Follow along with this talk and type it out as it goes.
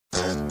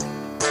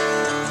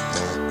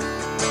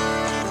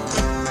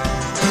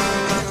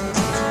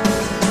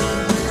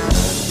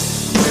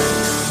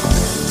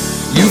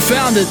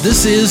found it.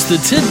 This is the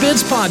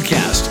Tidbits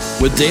Podcast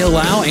with Dale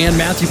Lau and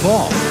Matthew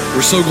Paul.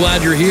 We're so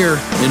glad you're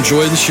here.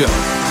 Enjoy the show.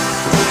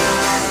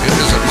 It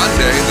is a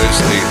Monday. This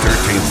is the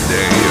 13th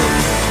day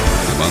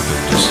of the month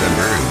of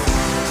December. And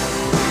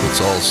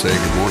let's all say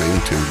good morning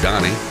to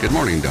Donnie. Good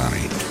morning,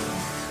 Donnie.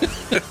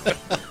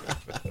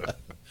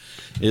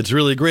 It's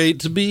really great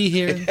to be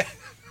here.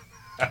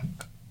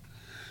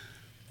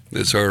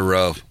 It's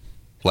our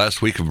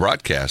last week of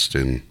broadcast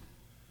in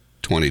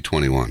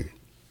 2021.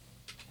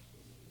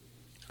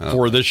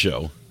 For this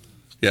show.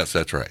 Yes,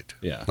 that's right.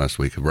 Yeah. Last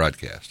week of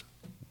broadcast.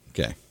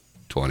 Okay.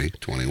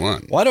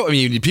 2021. Why don't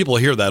people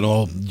hear that?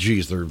 Oh,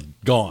 geez, they're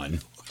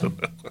gone.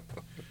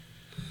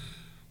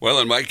 Well,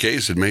 in my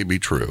case, it may be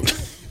true.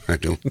 I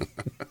don't know.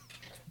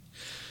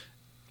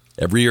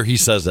 Every year he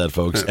says that,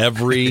 folks.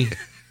 Every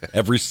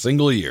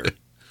single year.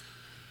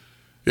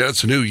 Yeah,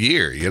 it's a new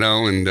year, you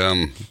know, and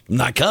I'm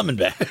not coming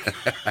back.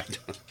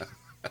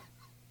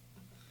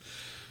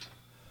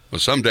 Well,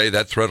 someday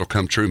that threat will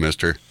come true,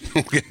 mister.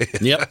 Okay.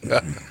 Yep.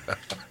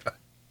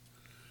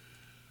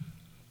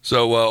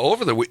 So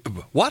over the week,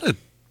 what a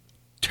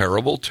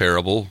terrible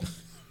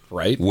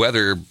Right.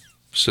 weather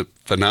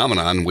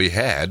phenomenon we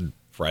had.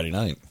 Friday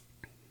night.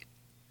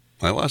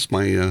 I lost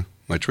my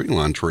my tree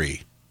lawn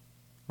tree.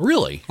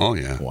 Really? Oh,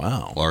 yeah.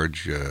 Wow.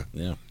 Large,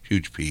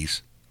 huge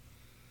piece.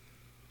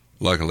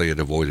 Luckily, it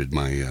avoided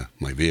my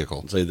my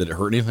vehicle. Say that it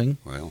hurt anything?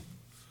 Well,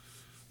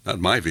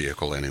 not my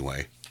vehicle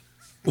anyway.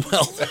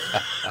 Well,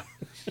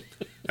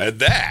 And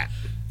that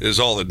is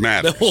all that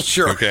matters. well,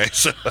 sure. Okay.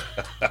 So,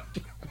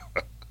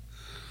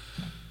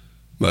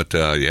 but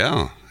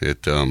yeah,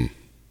 it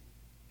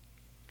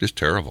just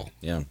terrible.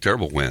 Yeah.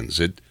 Terrible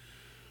winds.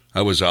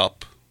 I was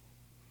up.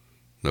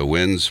 The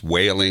winds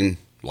wailing,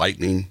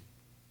 lightning.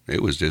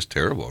 It was just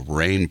terrible.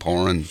 Rain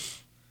pouring,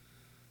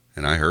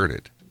 and I heard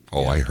it.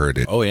 Oh, I heard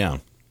it. Oh, yeah.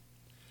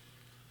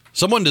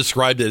 Someone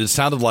described it. It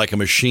sounded like a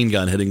machine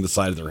gun hitting the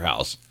side of their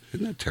house.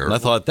 Isn't that And terrible? I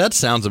thought, that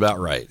sounds about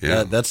right.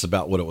 Yeah. That's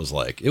about what it was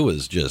like. It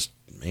was just,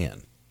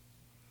 man,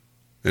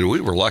 And we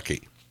were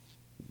lucky.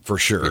 for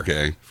sure.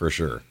 Okay. For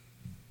sure.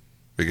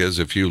 Because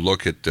if you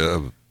look at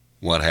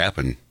what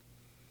happened,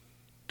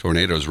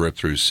 tornadoes ripped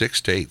through 6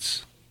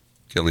 states,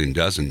 killing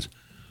dozens.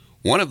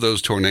 One of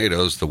those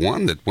tornadoes, the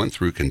one that went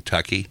through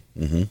Kentucky,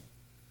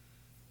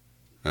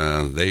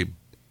 they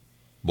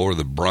bore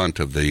the brunt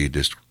of the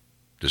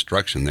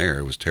destruction there.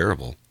 It was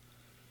terrible.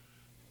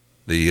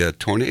 The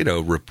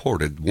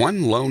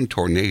one lone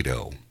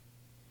tornado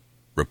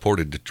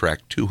reported to track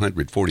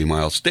 240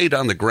 miles, stayed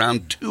on the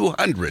ground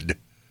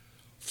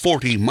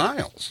 240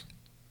 miles.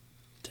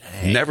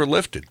 Dang. Never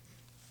lifted.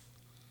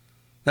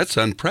 That's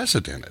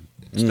unprecedented.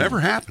 It's never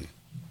happened.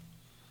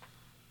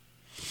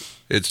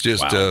 It's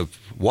just, Wow.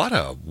 what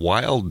a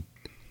wild,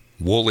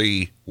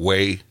 woolly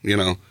way, you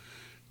know,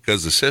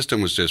 because the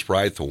system was just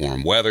right, the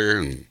warm weather,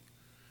 and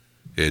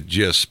it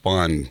just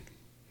spawned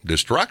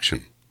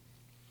destruction.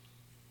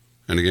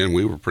 And again,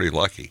 we were pretty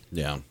lucky.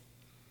 Yeah.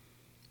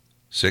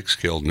 6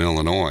 killed in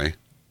Illinois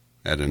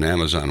at an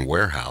Amazon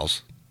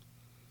warehouse.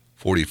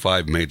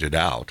 45 made it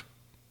out.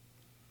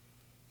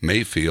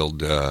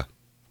 Mayfield,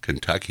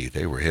 Kentucky,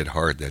 they were hit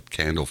hard. That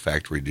candle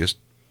factory just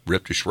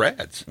ripped to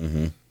shreds.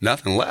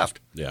 Nothing left.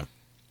 Yeah.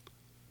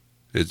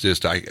 It's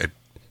just it's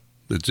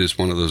just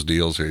one of those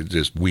deals. It's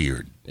just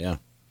weird. Yeah.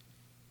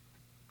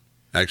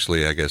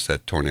 Actually, I guess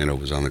that tornado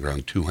was on the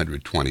ground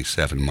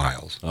 227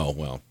 miles, Oh,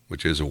 well.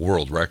 which is a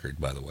world record,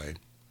 by the way.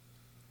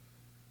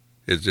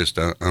 It's just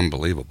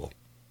unbelievable.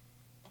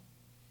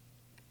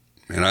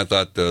 And I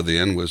thought the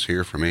end was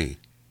here for me.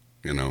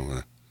 You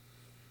know,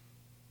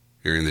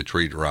 hearing the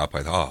tree drop,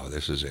 I thought, oh,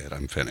 this is it.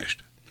 I'm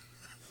finished.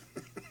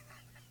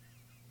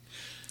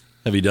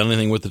 Have you done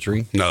anything with the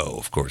tree? No,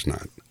 of course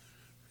not.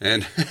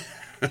 And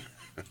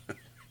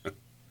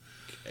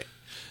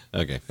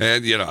Okay.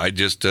 And, you know, I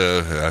just,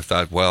 I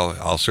thought, well,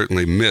 I'll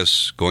certainly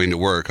miss going to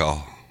work.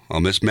 I'll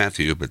miss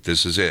Matthew, but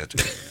this is it.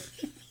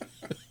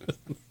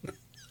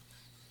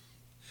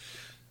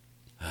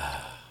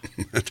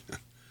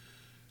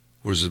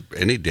 Was there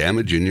any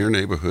damage in your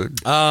neighborhood?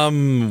 I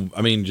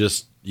mean,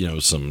 just,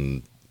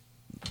 some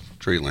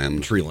Tree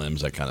limbs? tree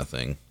limbs, that kind of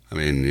thing. I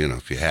mean, you know,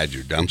 if you had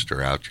your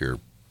dumpster out, your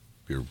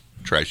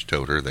trash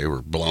toter, they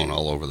were blown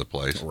all over the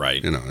place.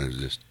 Right. You know, it was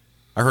just...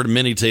 I heard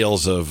many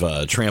tales of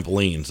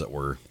trampolines that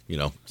were,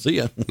 see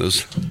ya.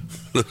 Those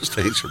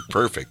things are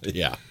perfect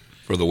Yeah.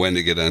 for the wind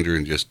to get under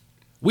and just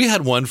We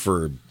had one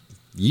for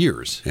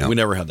years. Yeah. We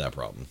never had that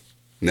problem.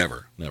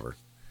 never. Never.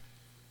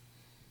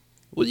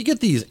 Well, you get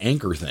these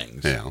anchor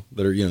things Yeah.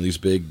 that are, these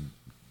big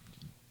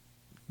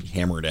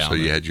hammer down. So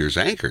you had yours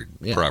anchored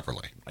Yeah.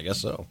 properly. I guess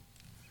so.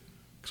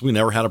 Because we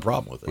never had a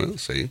problem with it. Well,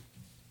 see.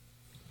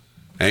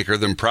 Anchor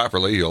them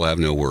properly, you'll have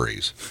no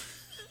worries.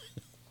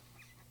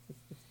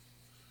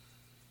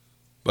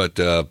 But,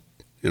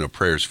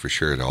 prayers for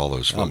sure to all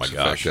those Oh, folks my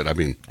gosh. affected. I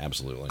mean,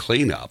 Absolutely.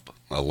 cleanup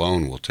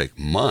alone will take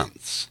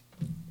months.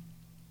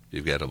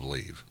 You've got to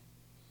believe.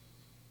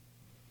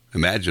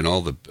 Imagine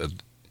all the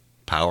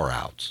power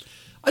outs.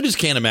 I just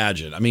can't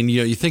imagine. I mean,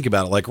 you think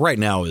about it, like right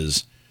now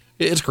it's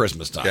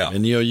Christmas time. Yeah.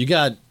 And, you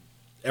got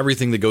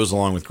everything that goes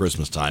along with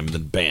Christmas time, and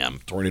then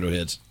bam, tornado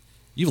hits.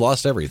 You've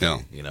lost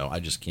everything. Yeah. I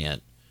just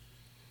can't.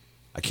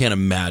 I can't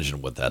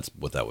imagine what that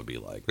would be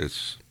like.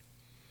 It's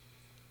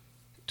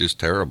just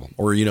terrible.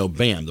 Or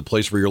bam, the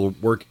place where you'll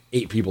work,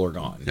 8 people are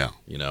gone.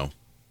 Yeah.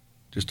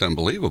 Just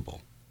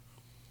unbelievable.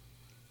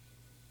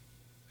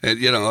 And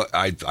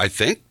I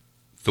think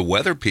the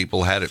weather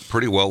people had it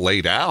pretty well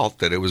laid out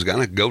that it was going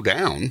to go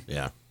down.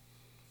 Yeah.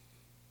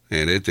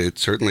 And it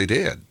certainly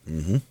did.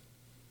 Mm-hmm.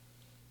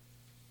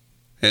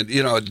 And,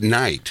 at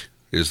night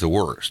is the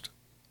worst.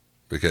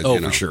 Because,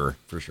 for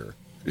sure.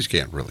 You just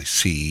can't really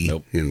see.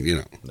 Nope.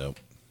 Nope.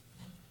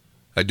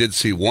 I did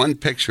see one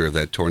picture of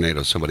that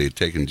tornado. Somebody had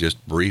taken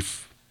just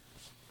brief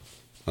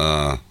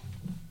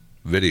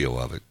video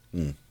of it.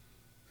 Mm.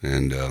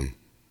 And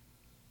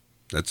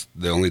that's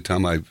the only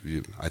time I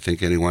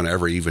think anyone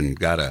ever even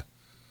got a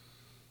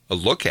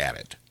look at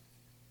it,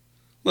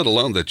 let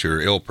alone that you're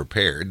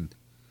ill-prepared.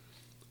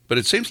 But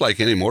it seems like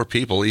any more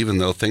people, even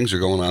though things are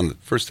going on, the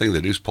first thing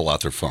they do is pull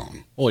out their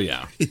phone. Well,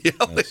 yeah.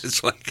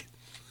 It's like,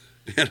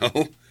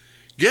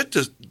 get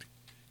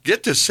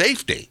to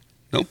safety.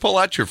 Don't pull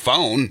out your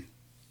phone.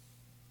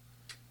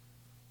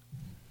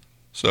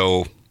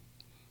 So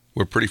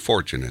we're pretty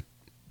fortunate.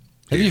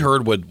 Have you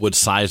heard what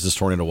size this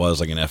tornado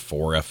was, like an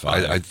F4, F5?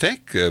 I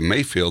think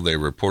Mayfield, they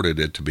reported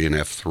it to be an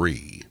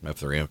F3.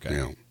 F3,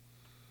 okay.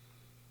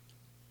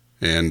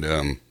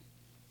 And,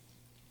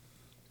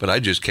 but I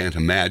just can't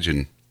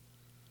imagine.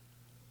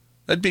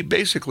 That'd be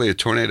basically a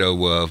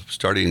tornado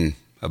starting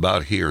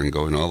about here and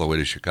going all the way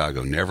to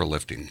Chicago, never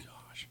lifting.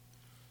 Gosh.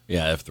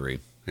 Yeah, F3.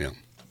 Yeah.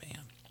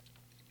 Man.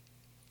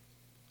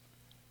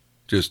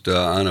 Just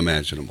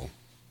unimaginable.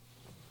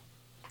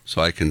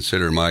 So I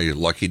consider my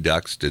lucky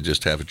ducks to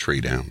just have a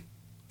tree down.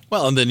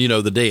 Well, and then,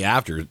 the day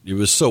after, it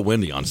was so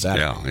windy on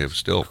Saturday. Yeah, it was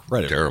still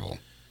terrible.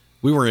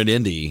 We were in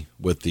Indy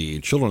with the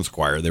children's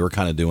choir. They were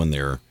kind of doing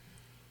their,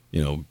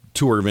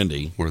 tour of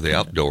Indy. Were they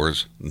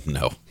outdoors?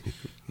 No.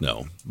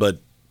 But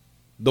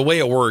the way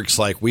it works,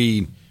 like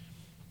we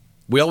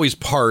always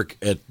park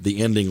at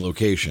the ending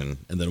location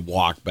and then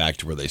walk back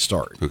to where they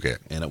start. Okay.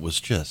 And it was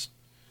just...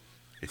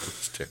 It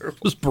was terrible.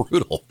 It was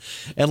brutal.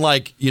 And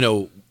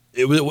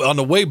it was on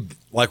the way,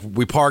 like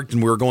we parked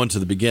and we were going to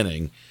the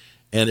beginning,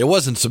 and it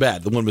wasn't so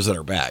bad. The wind was at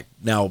our back.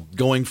 Now,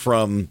 going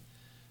from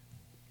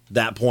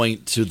that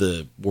point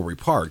to where we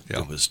parked,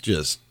 It was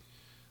just,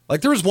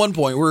 like there was one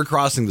point we were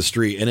crossing the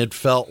street and it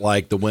felt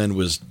like the wind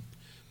was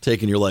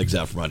taking your legs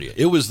out from under you.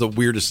 It was the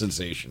weirdest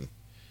sensation.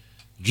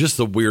 Just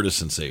the weirdest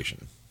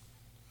sensation.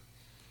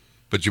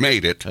 But you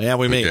made it. Yeah,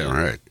 we made it. All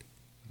right.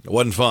 It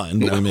wasn't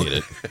fun, but we made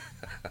it.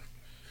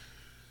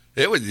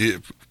 It was.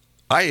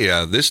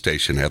 This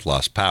station had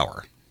lost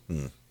power.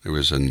 There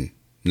was a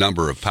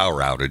number of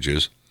power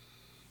outages,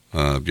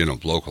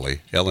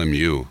 locally.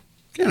 LMU,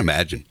 can't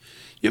imagine.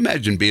 You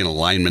imagine being a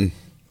lineman,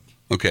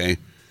 okay?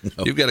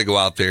 No. You've got to go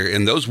out there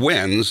in those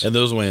winds. And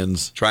those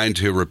winds. Trying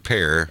to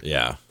repair.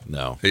 Yeah,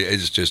 no.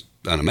 It's just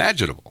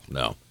unimaginable.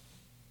 No.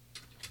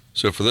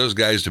 So for those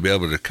guys to be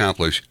able to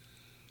accomplish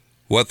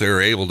what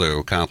they're able to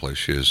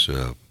accomplish is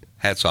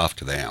hats off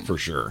to them. For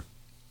sure.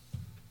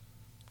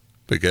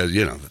 Because,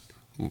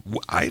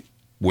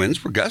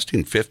 winds were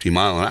gusting 50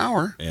 mile an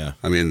hour. Yeah.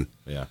 I mean,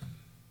 yeah,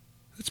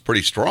 it's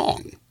pretty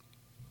strong.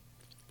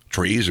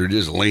 Trees are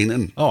just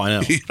leaning. Oh, I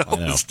know. I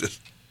know.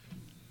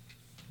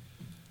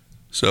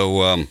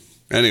 So,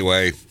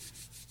 anyway,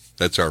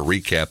 that's our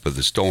recap of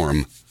the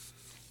storm.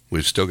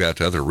 We've still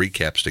got other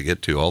recaps to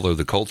get to, although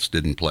the Colts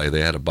didn't play.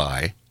 They had a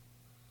bye.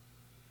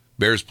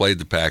 Bears played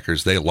the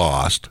Packers. They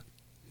lost.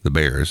 The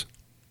Bears.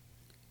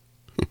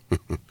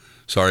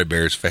 Sorry,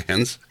 Bears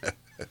fans.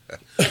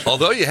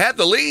 Although you had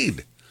the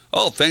lead.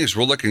 Oh, things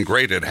were looking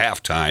great at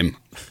halftime.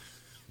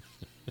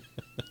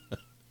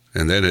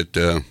 And then it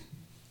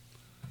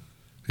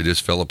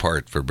just fell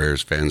apart for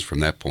Bears fans from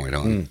that point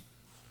on.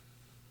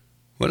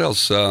 What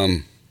else?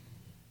 Can't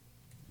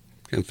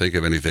think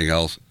of anything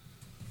else.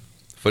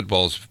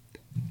 Football's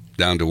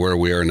down to where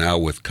we are now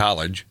with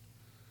college.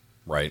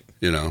 Right.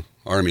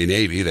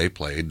 Army-Navy, they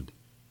played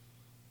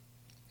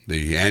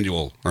the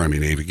annual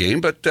Army-Navy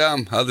game. But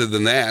other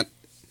than that,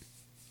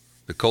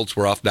 the Colts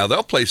were off. Now,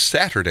 they'll play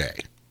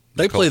Saturday.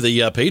 They play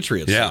the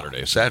Patriots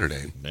Saturday.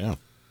 Saturday. Yeah.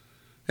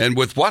 And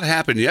with what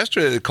happened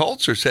yesterday, the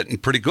Colts are sitting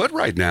pretty good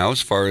right now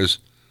as far as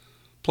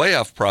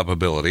playoff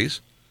probabilities.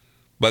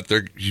 But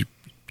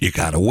you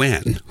got to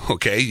win,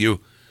 okay? You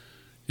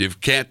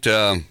can't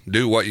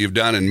do what you've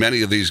done in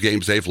many of these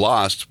games they've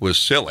lost was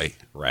silly.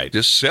 Right.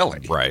 Just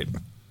silly. Right.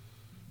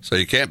 So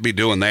you can't be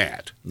doing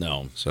that.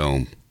 No.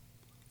 So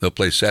they'll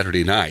play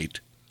Saturday night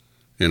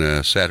in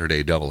a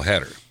Saturday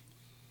doubleheader.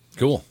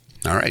 Cool.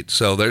 All right,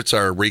 so that's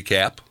our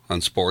recap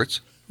on sports.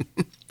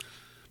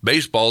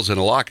 Baseball's in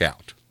a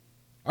lockout.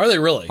 Are they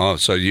really? Oh,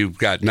 so you've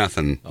got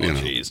nothing. Oh,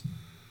 jeez.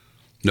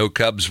 No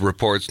Cubs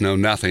reports, no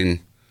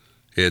nothing.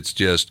 It's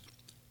just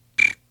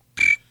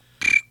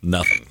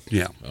nothing.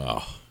 Yeah.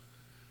 Oh.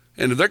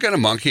 And they're going to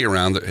monkey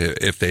around.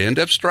 If they end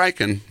up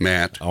striking,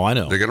 Matt. Oh, I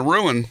know. They're going to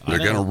ruin. They're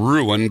going to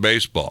ruin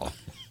baseball.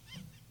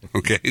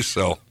 Okay,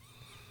 so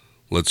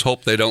Let's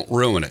hope they don't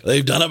ruin it.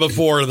 They've done it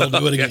before. They'll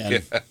do it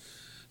again. Yeah.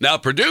 Now,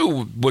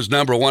 Purdue was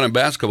number 1 in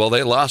basketball.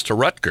 They lost to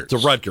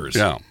Rutgers.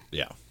 Yeah.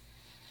 Yeah.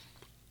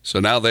 So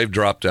now they've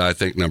dropped to, I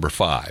think, number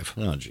 5.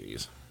 Oh,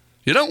 geez.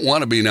 You don't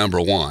want to be number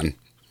 1.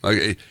 Like,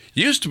 it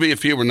used to be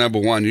if you were number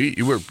 1,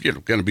 you were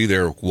going to be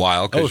there a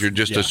while because you're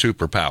just a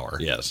superpower.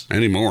 Yes.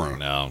 Anymore.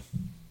 No.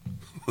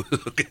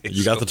 Okay,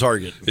 You got the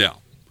target. Yeah.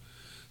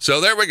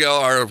 So there we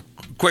go. Our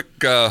quick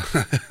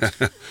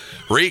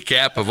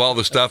recap of all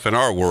the stuff in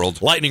our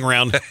world. Lightning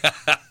round.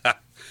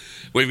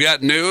 We've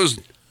got news,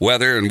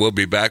 weather, and we'll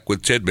be back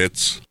with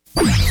Tidbits.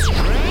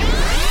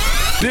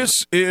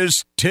 This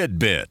is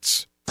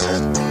Tidbits.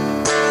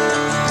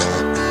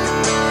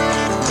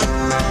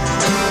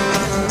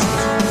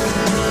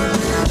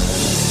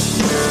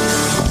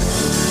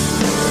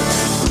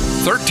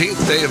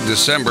 13th day of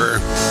December.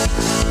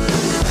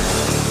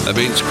 That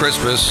means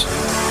Christmas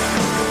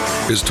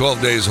is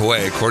 12 days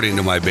away, according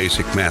to my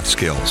basic math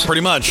skills.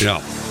 Pretty much. Yeah.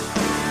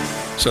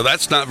 So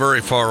that's not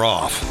very far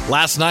off.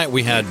 Last night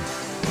we had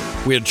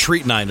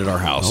treat night at our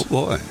house. Oh,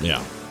 boy.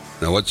 Yeah.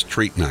 Now, what's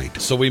treat night?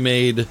 So we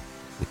made...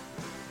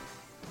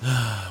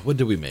 what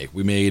did we make?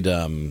 We made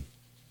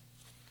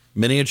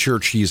miniature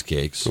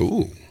cheesecakes.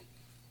 Ooh.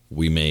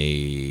 We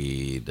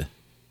made...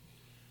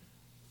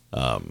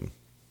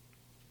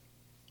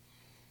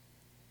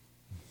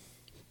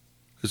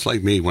 It's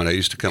like me when I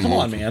used to come Come home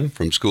on, man.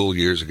 from school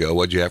years ago.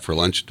 What'd you have for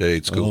lunch today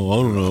at school? Oh,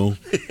 I don't know.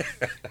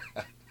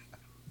 I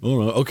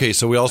don't know. Okay,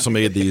 so we also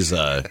made these...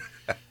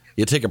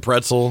 you take a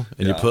pretzel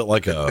and you put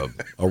like a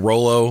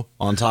Rolo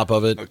on top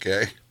of it.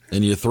 Okay.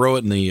 And you throw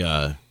it in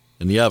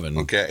the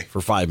oven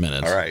for 5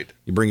 minutes. All right.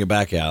 You bring it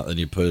back out and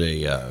you put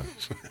a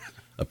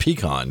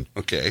pecan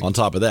on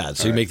top of that.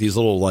 So you make these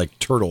little like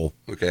turtle.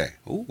 Okay.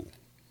 Ooh.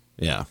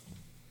 Yeah.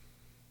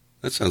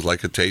 That sounds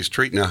like a taste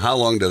treat. Now, how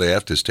long do they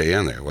have to stay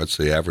in there? What's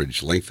the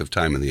average length of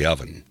time in the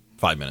oven?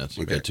 5 minutes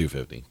Okay. at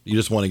 250. You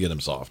just want to get them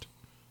soft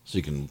so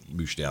you can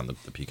moosh down the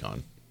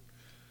pecan.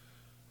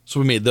 So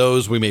we made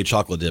those. We made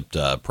chocolate dipped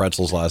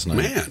pretzels last night.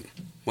 Man,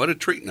 what a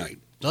treat night.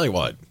 Tell you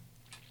what.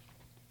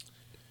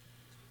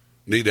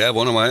 Need to have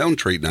one of my own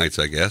treat nights,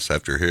 I guess,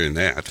 after hearing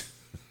that.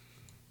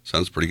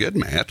 Sounds pretty good,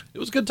 Matt. It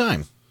was a good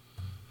time.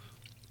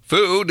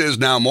 Food is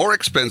now more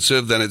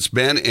expensive than it's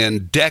been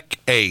in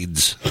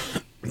decades.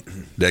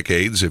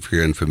 Decades, if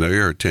you're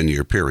unfamiliar, are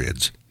 10-year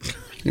periods.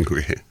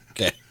 Okay.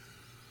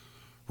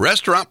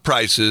 Restaurant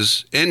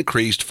prices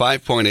increased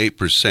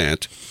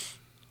 5.8%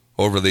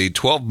 over the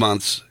 12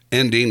 months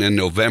ending in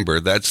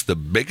November. That's the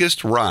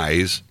biggest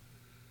rise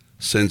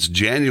since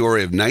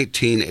January of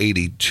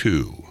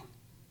 1982.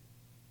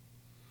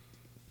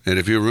 And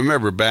if you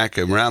remember back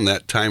around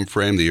that time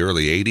frame, the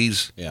early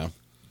 80s, Yeah.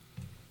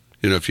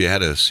 you know, if you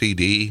had a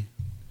CD,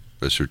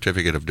 a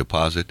certificate of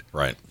deposit,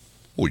 Right.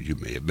 well, you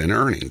may have been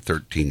earning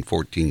 13,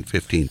 14,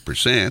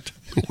 15%.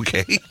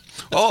 Okay.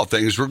 Oh,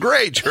 things were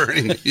great, you're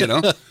earning, you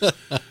know.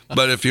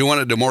 But if you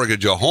wanted to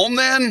mortgage a home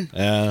then,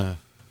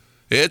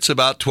 it's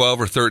about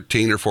 12 or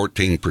 13 or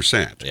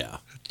 14%. Yeah.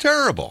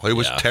 Terrible. It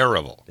was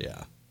terrible.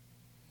 Yeah.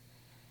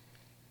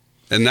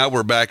 And now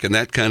we're back in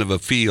that kind of a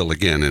feel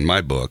again in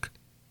my book.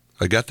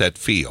 I got that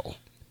feel.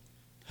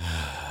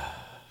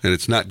 And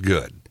it's not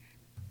good.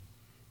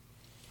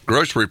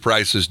 Grocery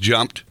prices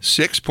jumped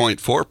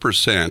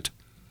 6.4%,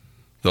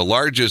 the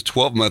largest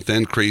 12-month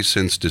increase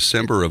since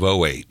December of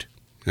 2008.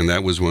 And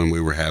that was when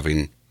we were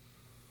having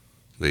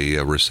the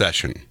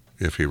recession,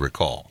 if you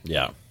recall.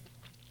 Yeah.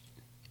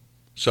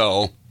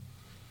 So,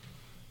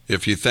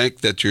 if you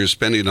think that you're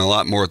spending a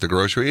lot more at the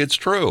grocery, it's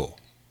true.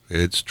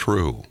 It's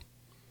true.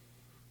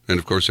 And,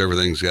 of course,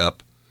 everything's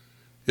up.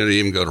 You know, you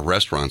even go to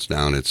restaurants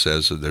now, and it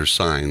says that there's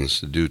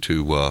signs due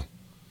to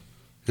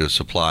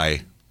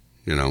supply,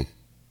 you know,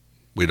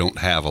 we don't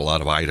have a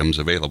lot of items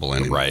available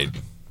anymore.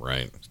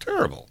 Right. It's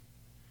terrible.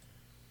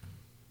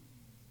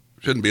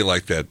 Shouldn't be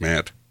like that,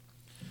 Matt.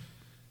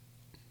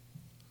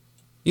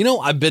 You know,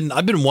 I've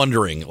been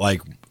wondering,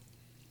 like,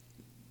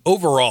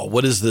 overall,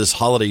 what is this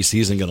holiday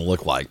season going to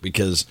look like?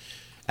 Because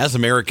as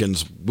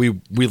Americans, we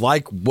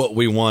like what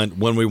we want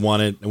when we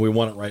want it, and we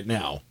want it right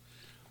now.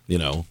 You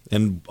know,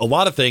 and a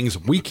lot of things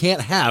we can't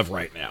have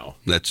right now.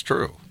 That's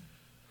true.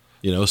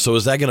 You know, so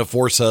is that going to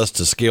force us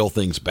to scale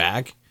things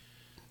back,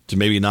 to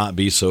maybe not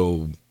be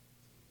so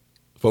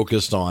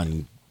focused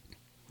on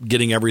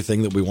getting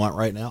everything that we want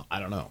right now? I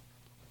don't know.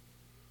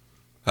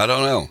 I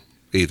don't know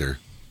either,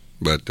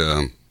 but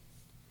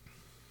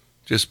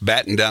just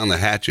batten down the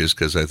hatches,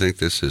 because I think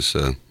this is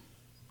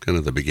kind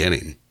of the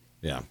beginning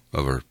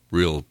of a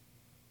real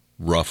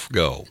rough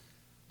go.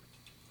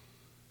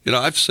 You know,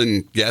 I've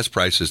seen gas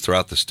prices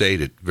throughout the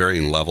state at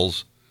varying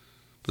levels,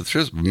 but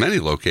there's many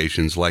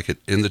locations like it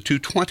in the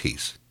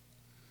 220s.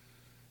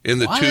 In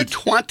the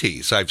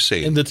 220s, I've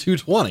seen. In the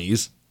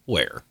 220s?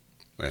 Where?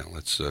 Well,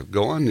 let's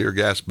go on your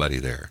gas buddy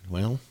there.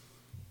 Well,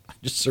 I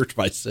just search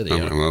by city.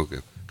 Okay.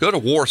 Go to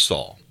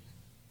Warsaw.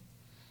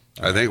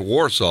 I think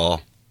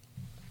Warsaw,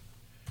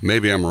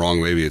 maybe I'm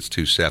wrong, maybe it's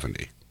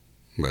 270,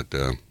 but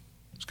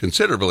it's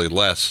considerably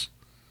less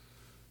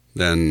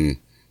than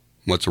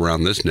what's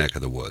around this neck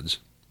of the woods.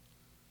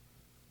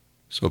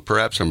 So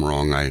perhaps I'm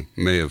wrong. I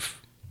may have,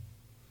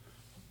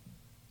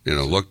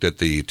 looked at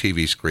the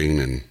TV screen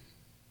and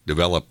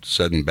developed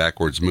sudden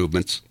backwards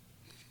movements.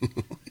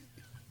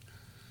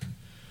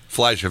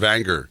 Flash of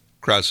anger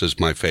crosses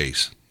my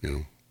face,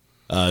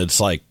 It's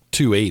like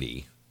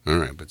 280, All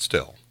right, but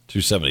still.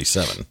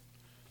 277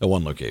 at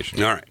one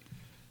location. All right.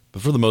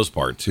 But for the most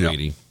part,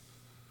 280.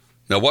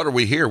 Now, what are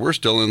we here? We're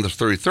still in the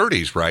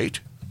 30s, right?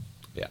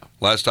 Yeah.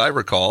 Last I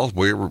recall,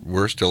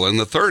 we're still in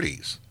the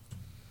 30s.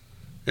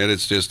 And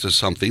it's just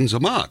something's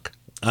amok.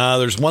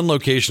 There's one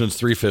location that's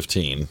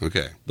 315.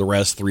 Okay. The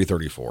rest,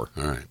 334.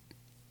 All right.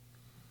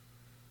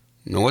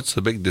 Now, what's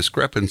the big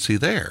discrepancy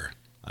there?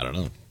 I don't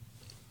know.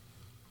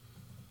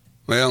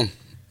 Well,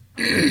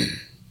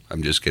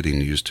 I'm just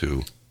getting used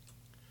to...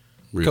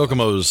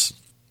 Kokomo's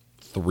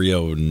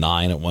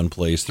 309 at one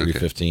place,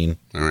 315.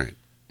 All right.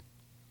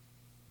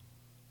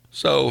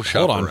 So,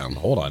 shop around.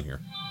 Hold on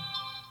here.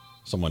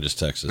 Someone just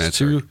texted us. That's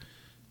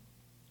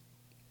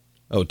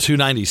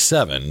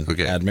 297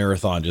 Okay. at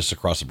Marathon just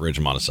across the bridge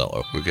in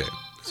Monticello. Okay.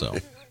 So,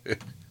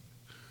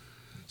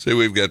 See,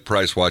 we've got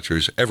price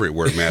watchers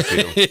everywhere,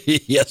 Matthew.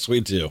 yes,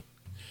 we do.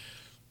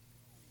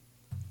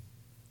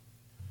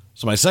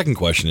 So my second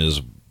question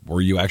is,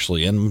 were you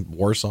actually in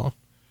Warsaw?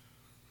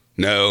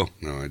 No,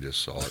 I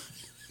just saw it.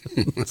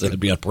 So it'd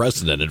be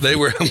unprecedented. They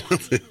were...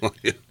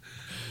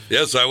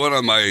 Yes, I went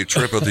on my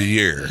trip of the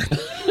year.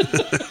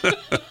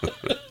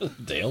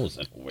 Dale was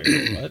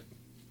aware. What?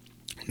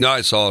 No,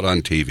 I saw it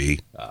on TV.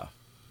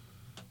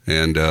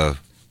 And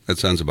that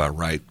sounds about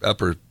right.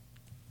 Upper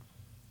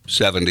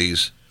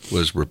 70s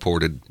was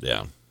reported.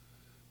 Yeah.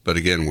 But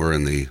again, we're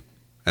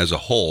as a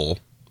whole,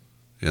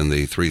 in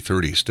the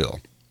 330 still.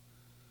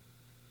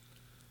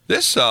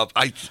 This,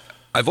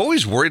 I've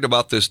always worried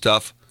about this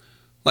stuff.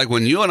 Like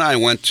when you and I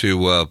went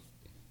to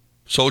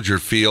Soldier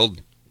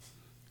Field,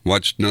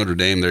 watched Notre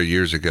Dame there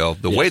years ago,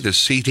 the way the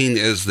seating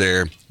is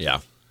there.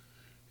 Yeah.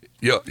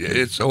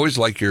 It's always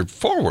like you're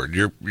forward.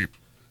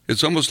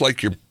 It's almost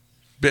like you're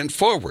bent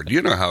forward.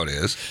 You know how it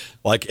is.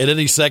 Like at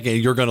any second,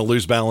 you're going to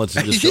lose balance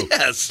and just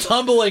Yes. go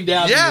tumbling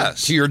down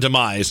Yes. to your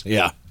demise.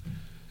 Yeah.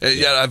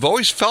 Yeah, I've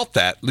always felt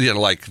that,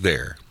 like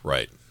there.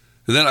 Right.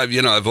 And then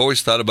I've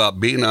always thought about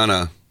being on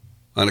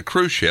a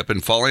cruise ship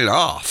and falling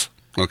off.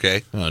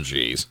 Okay. Oh,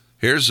 geez.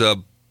 Here's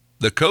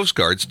the Coast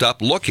Guard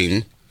stopped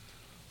looking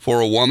for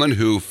a woman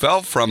who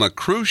fell from a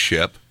cruise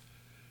ship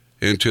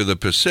into the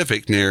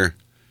Pacific near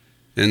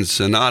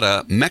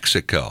Ensenada,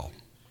 Mexico.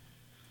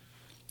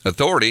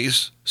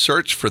 Authorities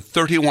searched for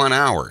 31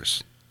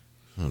 hours.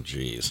 Oh,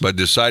 geez. But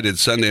decided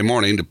Sunday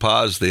morning to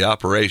pause the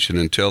operation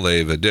until they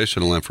have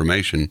additional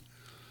information.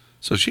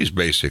 So she's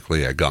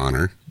basically a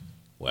goner.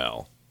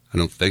 Well, I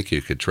don't think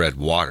you could tread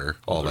water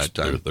all that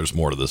time. There's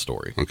more to the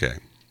story. Okay.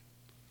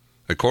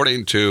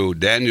 According to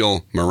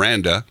Daniel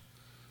Miranda,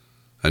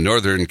 a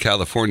Northern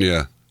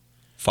California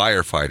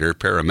firefighter,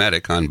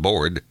 paramedic on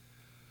board,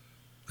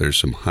 there's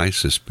some high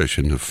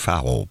suspicion of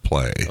foul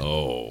play.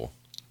 Oh,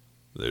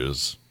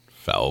 there's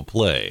foul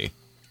play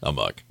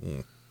amok.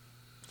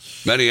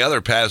 Many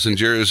other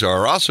passengers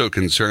are also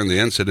concerned the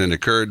incident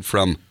occurred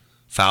from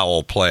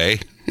foul play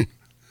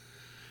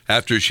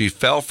after she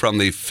fell from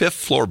the 5th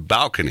floor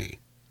balcony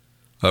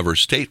of her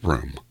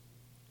stateroom.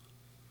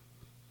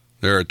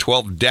 There are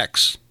 12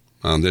 decks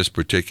on this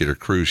particular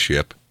cruise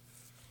ship,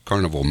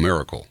 Carnival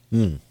Miracle.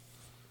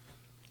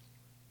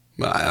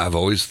 I've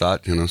always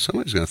thought,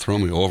 somebody's going to throw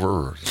me over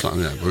or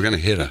something. We're going to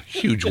hit a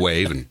huge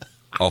wave and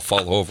I'll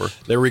fall over.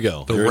 There we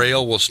go. The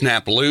rail will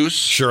snap loose.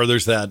 Sure,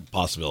 there's that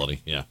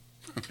possibility. Yeah.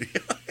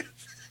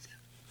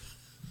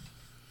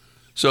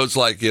 So it's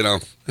like,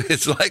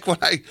 it's like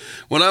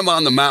when I'm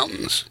on the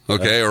mountains,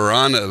 okay, or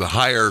on a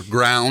higher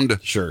ground.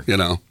 Sure.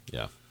 Yeah.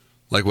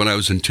 Like when I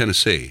was in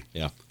Tennessee.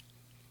 Yeah.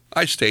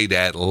 I stayed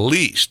at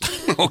least,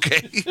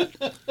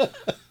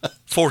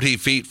 40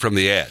 feet from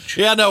the edge.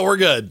 Yeah, no, we're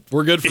good.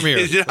 We're good from here.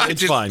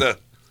 It's fine.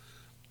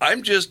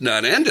 I'm just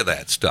not into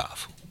that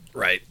stuff.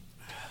 Right.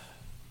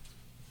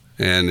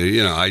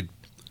 And,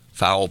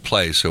 foul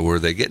play. So were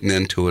they getting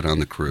into it on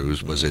the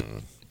cruise? Was it,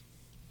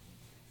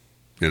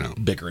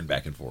 bickering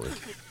back and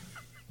forth.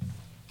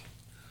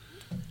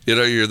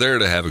 You're there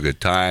to have a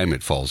good time.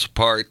 It falls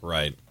apart.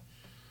 Right.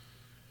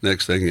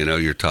 Next thing you know,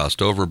 you're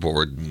tossed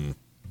overboard.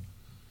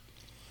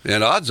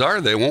 And odds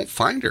are they won't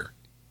find her.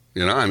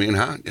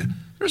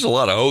 There's a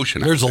lot of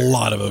ocean. There's a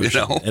lot of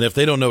ocean. You know? And if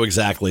they don't know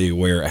exactly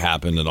where it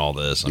happened and all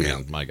this, I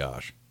mean, my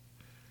gosh.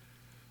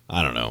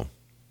 I don't know.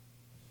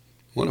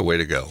 What a way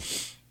to go.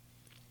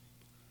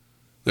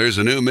 There's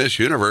a new Miss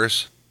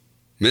Universe,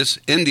 Miss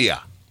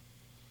India.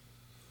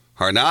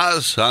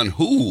 Harnaz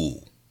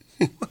Sandhu.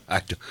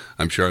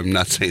 I'm sure I'm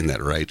not saying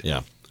that right.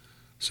 Yeah.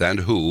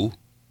 Sandhu.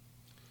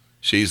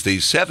 She's the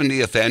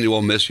 70th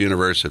annual Miss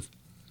Universe,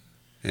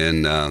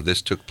 and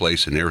this took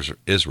place in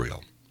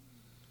Israel.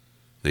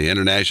 The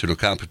international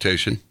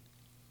competition,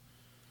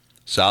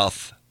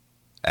 South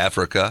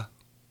Africa,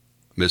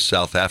 Miss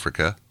South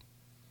Africa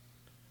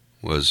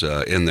was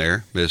in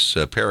there, Miss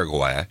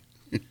Paraguay,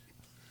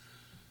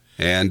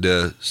 and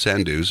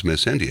Sandhu's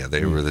Miss India.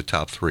 They were the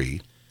top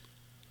three.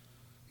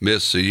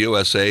 Miss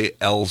USA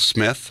Elle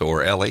Smith,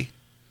 or Ellie,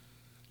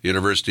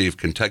 University of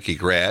Kentucky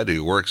grad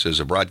who works as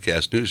a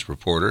broadcast news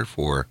reporter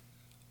for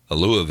a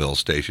Louisville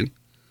station,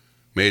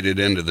 made it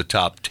into the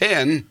top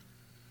 10,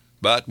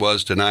 but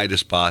was denied a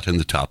spot in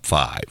the top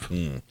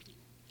 5.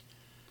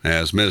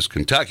 As Miss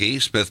Kentucky,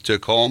 Smith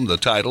took home the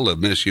title of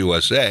Miss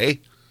USA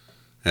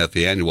at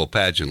the annual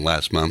pageant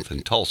last month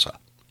in Tulsa.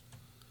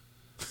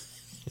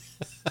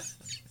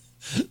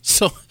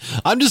 So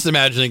I'm just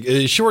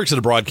imagining, she works at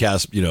a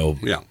broadcast, Yeah.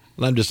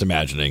 and I'm just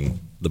imagining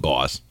the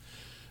boss.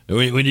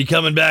 When you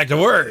coming back to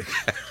work?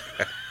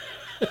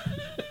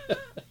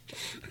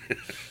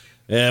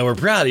 Yeah, we're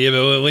proud of you,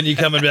 but when you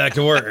coming back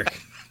to work?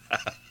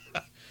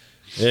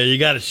 Yeah, you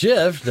got a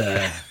shift.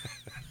 That'd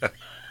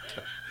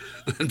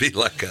be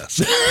like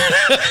us.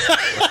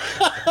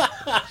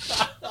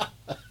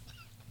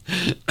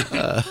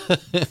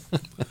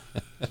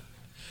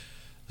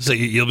 So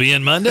you'll be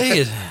in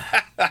Monday?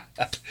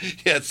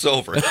 Yeah, it's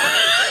over.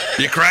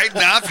 You cried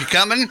enough? You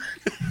coming?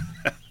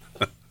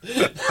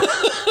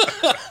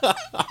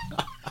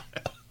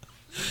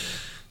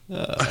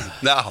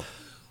 Now,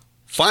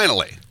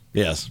 finally,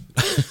 Yes.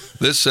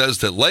 this says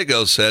that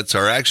Lego sets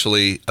are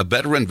actually a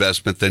better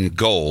investment than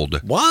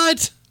gold.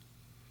 What?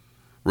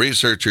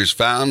 Researchers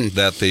found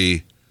that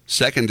the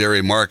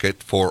secondary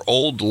market for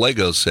old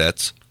Lego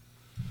sets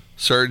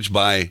surged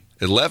by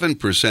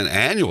 11%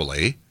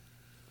 annually,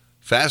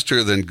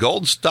 faster than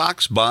gold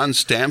stocks, bonds,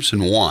 stamps,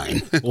 and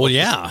wine. Well,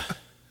 yeah.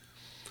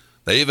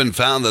 They even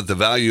found that the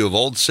value of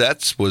old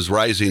sets was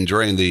rising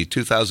during the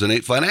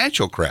 2008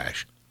 financial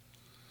crash.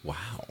 Wow.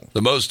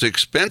 The most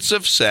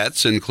expensive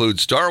sets include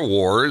Star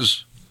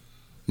Wars,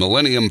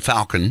 Millennium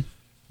Falcon.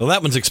 Well,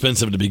 that one's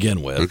expensive to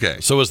begin with.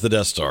 Okay. So is the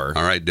Death Star.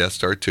 All right, Death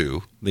Star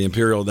 2. The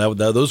Imperial,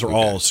 those are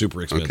all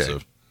super expensive.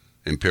 Okay.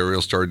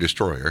 Imperial Star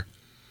Destroyer.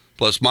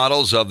 Plus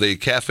models of the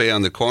Cafe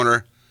on the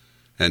Corner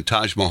and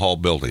Taj Mahal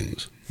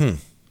buildings.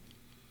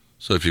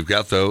 So if you've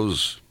got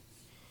those,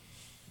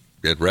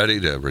 get ready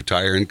to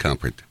retire in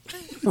comfort.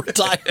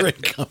 Retire in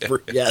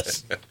comfort,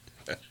 yes.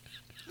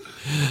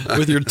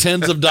 With your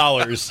tens of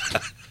dollars.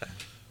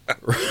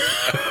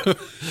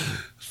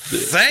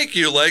 Thank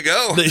you,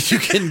 Lego. That you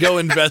can go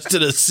invest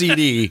in a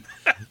CD.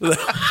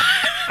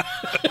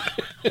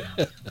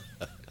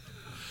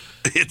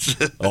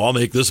 I'll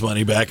make this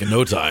money back in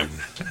no time.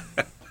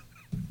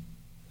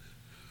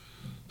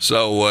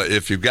 So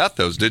if you've got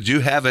those, did you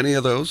have any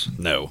of those?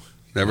 No.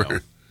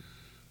 Never?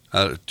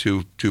 No.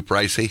 Too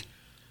pricey?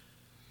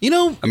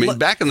 I mean,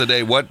 back in the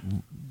day, what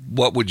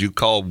would you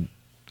call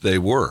they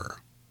were?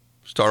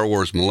 Star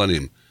Wars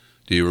Millennium.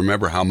 Do you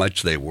remember how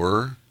much they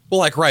were? well,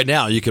 like right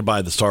now, you could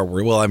buy the Star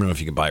Wars. Well, I don't know if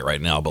you can buy it right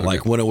now, but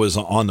like when it was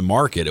on the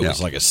market, it was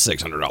like a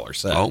 $600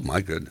 set. Oh, my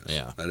goodness.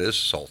 Yeah. That is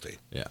salty.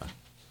 Yeah.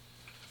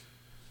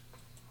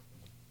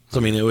 So,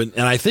 I mean,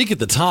 and I think at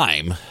the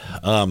time,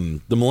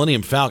 the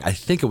Millennium Falcon, I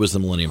think it was the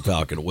Millennium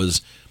Falcon,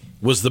 was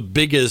the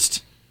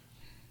biggest,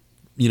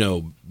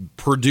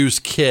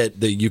 produced kit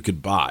that you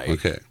could buy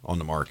on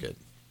the market.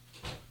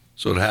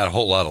 So it had a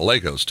whole lot of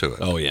Legos to it.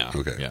 Oh, yeah.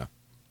 Okay. Yeah.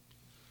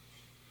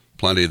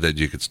 Plenty that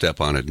you could step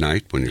on at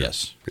night when you're...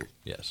 Yes.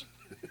 Yes.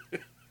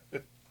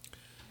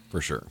 For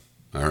sure.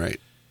 All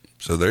right.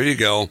 So there you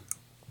go.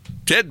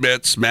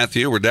 Tidbits,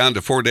 Matthew. We're down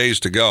to 4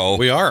 days to go.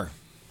 We are.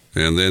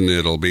 And then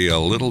it'll be a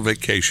little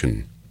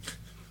vacation,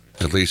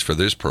 at least for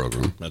this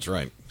program. That's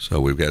right.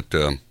 So we've got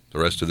the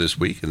rest of this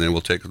week, and then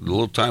we'll take a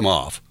little time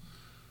off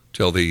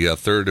till the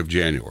 3rd of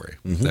January.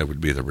 Mm-hmm. That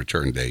would be the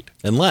return date.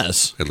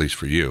 Unless. At least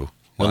for you.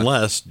 What?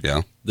 Unless.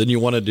 Yeah. Then you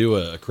want to do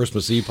a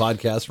Christmas Eve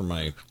podcast from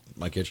my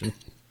kitchen?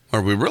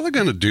 Are we really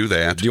going to do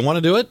that? Do you want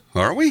to do it?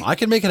 Are we? I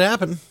can make it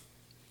happen.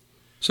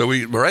 So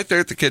we're right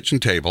there at the kitchen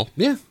table.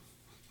 Yeah.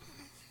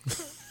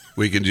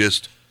 We can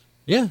just...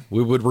 Yeah,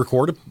 we would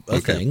record a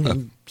thing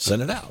and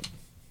send it out.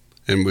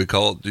 And we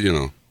call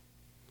it,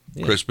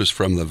 Christmas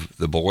from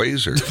the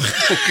boys? Or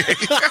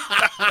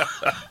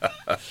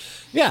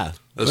Yeah.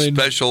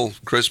 Special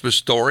Christmas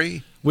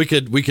story? We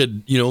could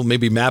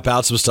maybe map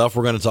out some stuff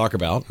we're going to talk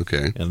about.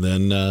 Okay. And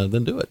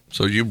then do it.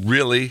 So you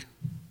really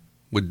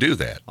would do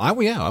that? I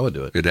would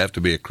do it. It'd have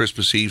to be a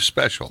Christmas Eve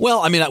special. Well,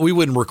 I mean, we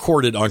wouldn't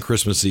record it on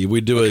Christmas Eve.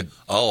 We'd do it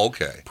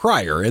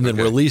prior and then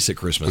release it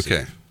Christmas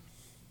Eve.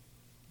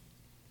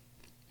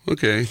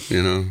 Okay,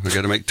 I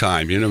got to make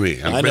time. You know me.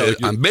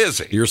 I'm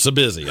busy. You're so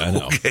busy, I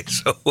know. Okay,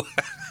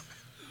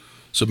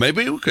 so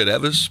maybe we could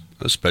have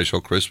a special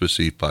Christmas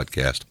Eve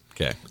podcast.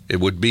 Okay. It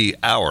would be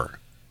our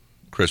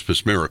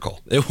Christmas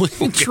miracle. It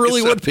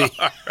truly would be.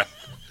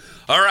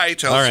 All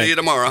right, I'll see you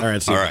tomorrow. All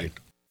right, see you. All right.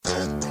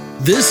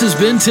 This has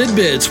been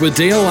Tidbits with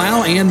Dale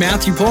Lau and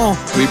Matthew Paul.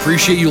 We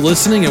appreciate you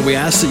listening, and we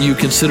ask that you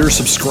consider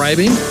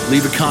subscribing,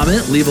 leave a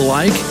comment, leave a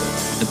like,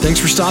 and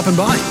thanks for stopping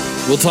by.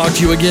 We'll talk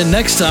to you again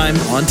next time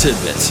on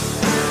Tidbits.